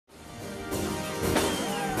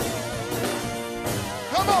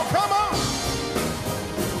Come on, come on.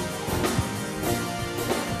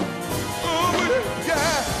 Ooh,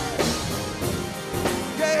 yeah.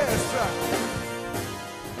 Yes.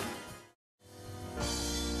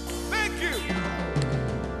 Thank you.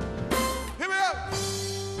 Here we go.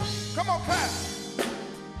 Come on, clap.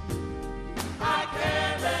 I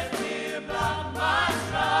can't let fear block my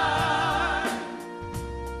stride.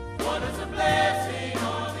 What is a blessing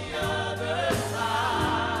on the other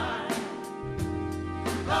side?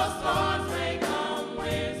 The storms may come,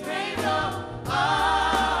 winds may blow.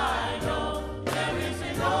 I know there is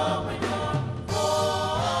an open door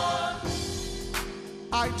for.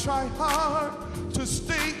 I try hard to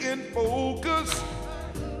stay in focus,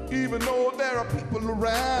 even though there are people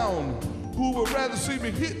around who would rather see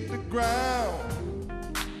me hit the ground.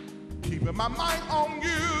 Keeping my mind on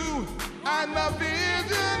you and the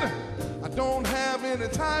vision. I don't have any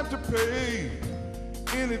time to pay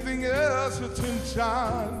anything else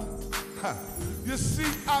attention. You see,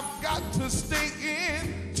 I've got to stay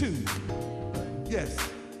in tune. Yes,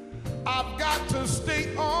 I've got to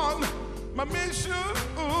stay on my mission.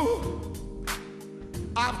 Ooh.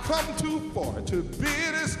 I've come too far to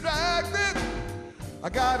be distracted. I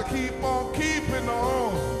gotta keep on keeping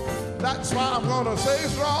on. That's why I'm gonna stay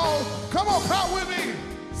strong. Come on, come with me.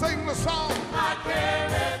 Sing the song. I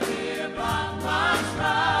can't let fear block my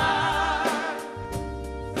stride.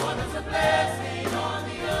 For there's a blessing on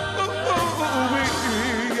the other side.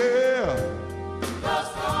 Yeah. The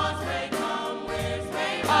storms may come, winds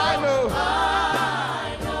may blow. I know.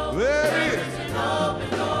 I know. There is. An open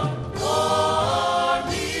door for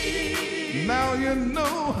me. Now you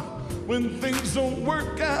know when things don't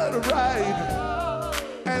work out right,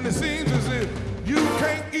 and it seems as if you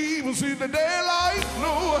can't even see the daylight,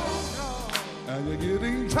 no, and you're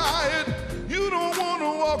getting tired, you don't want to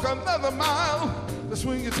walk another mile. That's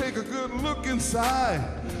when you take a good look inside.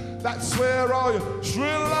 That's where all your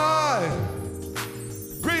strength lies.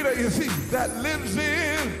 Greater is he that lives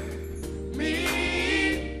in me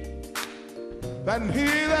than he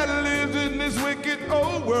that lives in this wicked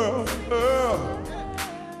old world.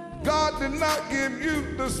 God did not give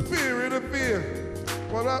you the spirit of fear,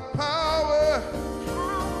 but of power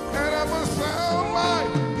and of a sound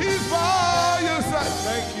mind. He's by your side.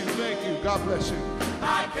 Thank you. God bless you.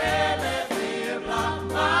 I can't let fear block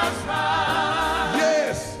my stride.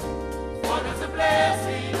 Yes. For there's a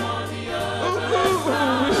blessing on the other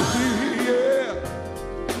side. Yeah.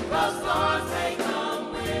 The storms may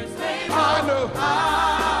come, winds may blow. I know.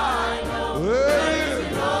 I know. There is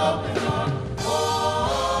an open door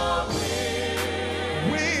for me.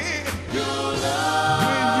 When You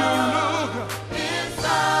you look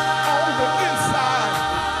inside. on the inside,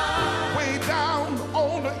 way down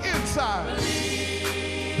on the inside,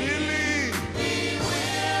 believe,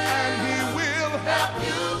 and he will Help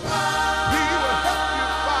you find. He will help you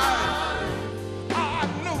find. I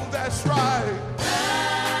know that's right.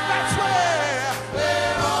 That's where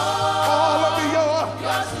all of your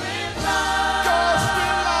strength lies.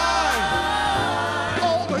 strength lies.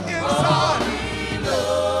 On the inside.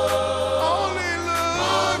 Only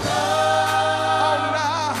look on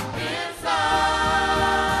now.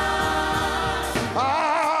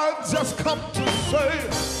 I just come to say,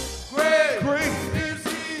 great is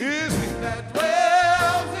he That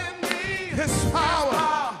dwells in me. His power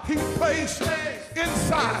he placed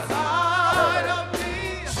inside. Inside of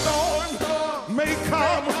me. Storm may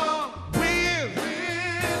come, wind,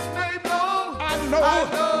 Winds may blow. I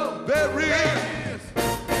know there is.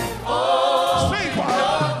 Sing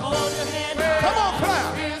choir. Hold your hand. Come on,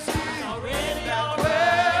 clap. Is he already that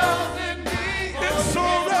dwells in me. It's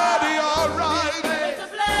already all right. It's a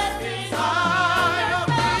blessing inside of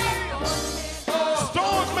me.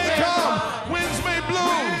 Storms may come, winds may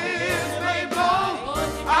blow. Winds may blow.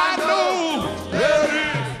 I know there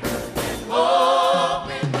is.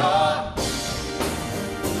 Open door.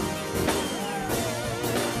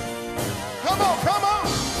 Come on, come